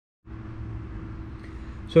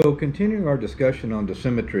So continuing our discussion on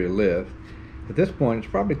dissymmetry of lift, at this point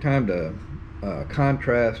it's probably time to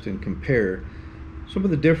contrast and compare some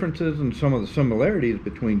of the differences and some of the similarities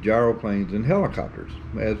between gyroplanes and helicopters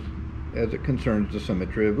as it concerns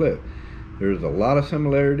dissymmetry of lift. There's a lot of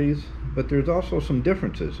similarities, but there's also some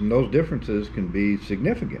differences, and those differences can be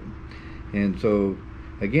significant. And so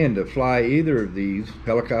again, to fly either of these,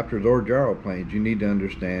 helicopters or gyroplanes, you need to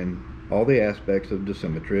understand all the aspects of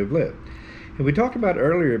dissymmetry of lift. And we talked about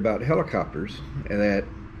earlier about helicopters, that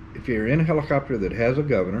if you're in a helicopter that has a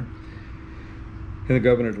governor, and the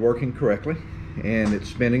governor is working correctly, and it's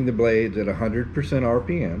spinning the blades at 100%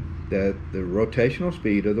 RPM, that the rotational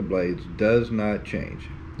speed of the blades does not change.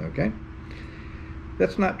 Okay?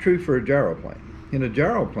 That's not true for a gyroplane. In a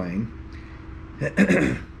gyroplane,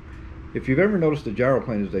 if you've ever noticed a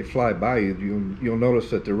gyroplane as they fly by you, you'll notice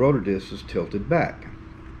that the rotor disc is tilted back,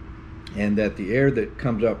 and that the air that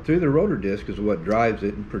comes up through the rotor disc is what drives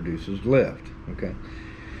it and produces lift. Okay,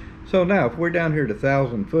 so now if we're down here at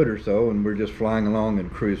 1,000 foot or so and we're just flying along in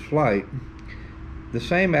cruise flight, the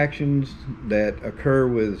same actions that occur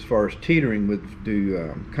with as far as teetering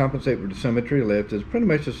to compensate for dissymmetry lift is pretty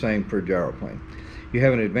much the same for a gyroplane. You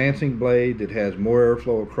have an advancing blade that has more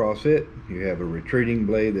airflow across it. You have a retreating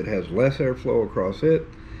blade that has less airflow across it.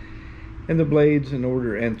 And the blades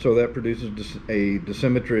and so that produces a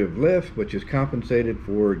dissymmetry of lift, which is compensated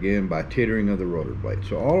for again by teetering of the rotor blade.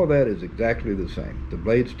 So all of that is exactly the same. The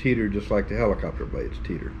blades teeter just like the helicopter blades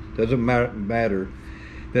teeter. Doesn't matter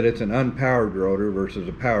that it's an unpowered rotor versus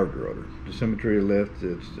a powered rotor. Dissymmetry of lift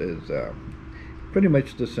is pretty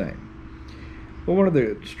much the same. Well, one of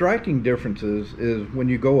the striking differences is when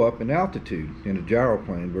you go up in altitude in a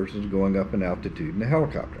gyroplane versus going up in altitude in a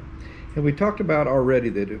helicopter. And we talked about already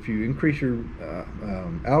that if you increase your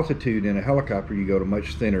altitude in a helicopter, you go to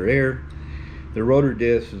much thinner air. The rotor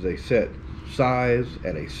disc is a set size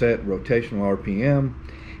at a set rotational RPM.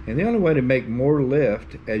 And the only way to make more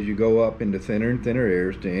lift as you go up into thinner and thinner air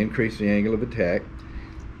is to increase the angle of attack,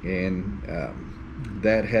 and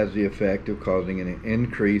that has the effect of causing an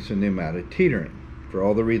increase in the amount of teetering for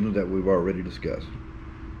all the reasons that we've already discussed.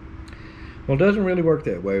 Well, it doesn't really work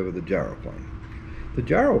that way with a gyroplane. The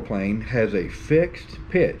gyroplane has a fixed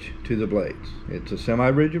pitch to the blades. It's a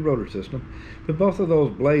semi-rigid rotor system, but both of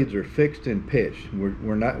those blades are fixed in pitch.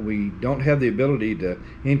 We don't have the ability to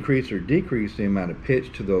increase or decrease the amount of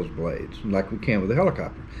pitch to those blades like we can with a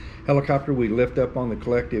helicopter. Helicopter, we lift up on the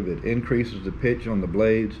collective, it increases the pitch on the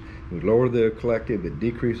blades. We lower the collective, it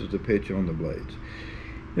decreases the pitch on the blades.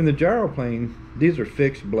 In the gyroplane, these are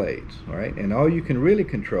fixed blades, all right? And all you can really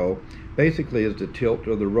control basically is the tilt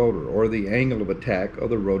of the rotor or the angle of attack of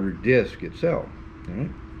the rotor disc itself, all right?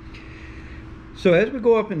 So as we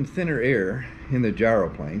go up in thinner air in the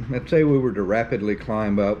gyroplane, let's say we were to rapidly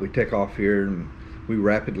climb up, we take off here and we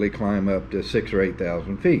rapidly climb up to 6,000 or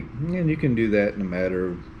 8,000 feet. And you can do that in a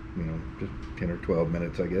matter of, just 10 or 12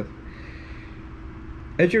 minutes, I guess.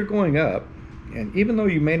 As you're going up, and even though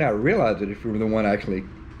you may not realize it if you're the one actually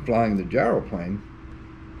flying the gyroplane,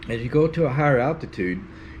 as you go to a higher altitude,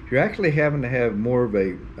 you're actually having to have more of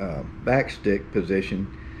a backstick position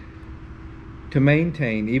to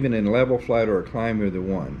maintain even in level flight or a climb with the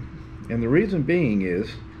one. And the reason being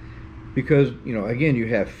is because, again, you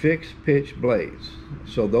have fixed pitch blades.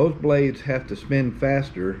 So those blades have to spin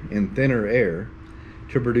faster in thinner air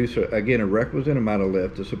to produce, again, a requisite amount of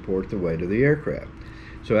lift to support the weight of the aircraft.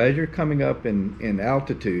 So as you're coming up in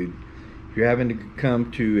altitude, you're having to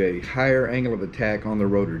come to a higher angle of attack on the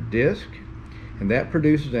rotor disc, and that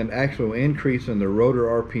produces an actual increase in the rotor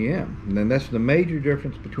RPM. And then that's the major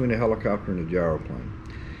difference between a helicopter and a gyroplane.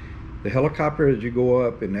 The helicopter, as you go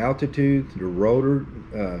up in altitude, the rotor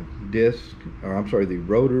the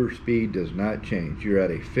rotor speed does not change. You're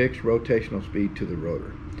at a fixed rotational speed to the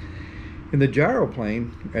rotor. In the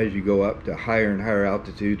gyroplane, as you go up to higher and higher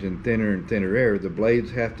altitudes and thinner air, the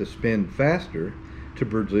blades have to spin faster to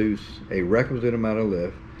produce a requisite amount of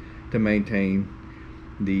lift to maintain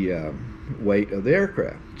the weight of the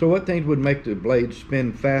aircraft. So what things would make the blades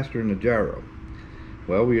spin faster in the gyro?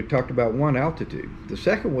 Well, we had talked about one, altitude. The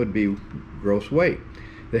second would be gross weight.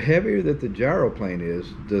 The heavier that the gyroplane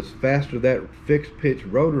is, the faster that fixed pitch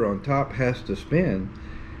rotor on top has to spin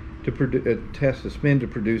to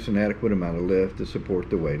produce an adequate amount of lift to support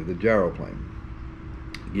the weight of the gyroplane.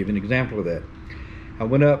 I'll give you an example of that.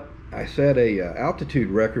 I set a altitude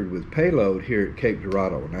record with payload here at Cape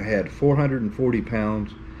Girardeau, and I had 440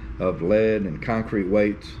 pounds of lead and concrete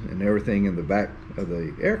weights and everything in the back of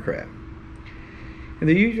the aircraft. And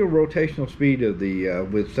the usual rotational speed of the,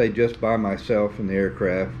 with say just by myself in the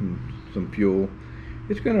aircraft and some fuel,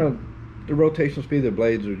 the the rotational speed of the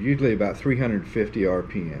blades was usually about 350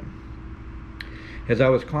 RPM. As I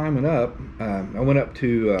was climbing up, I went up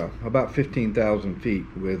to about 15,000 feet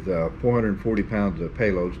with 440 pounds of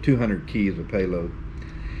payloads, 200 keys of payload.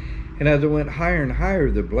 And as it went higher and higher,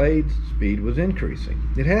 the blade's speed was increasing.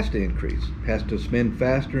 It has to increase. It has to spin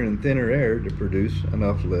faster in thinner air to produce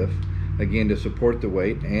enough lift, again, to support the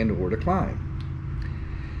weight and or to climb.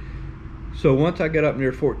 So once I got up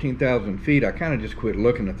near 14,000 feet, I kind of just quit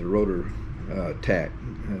looking at the rotor tack.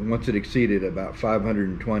 Once it exceeded about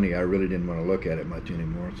 520, I really didn't want to look at it much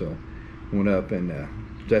anymore. So went up and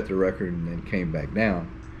set the record and then came back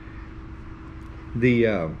down.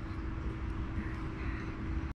 The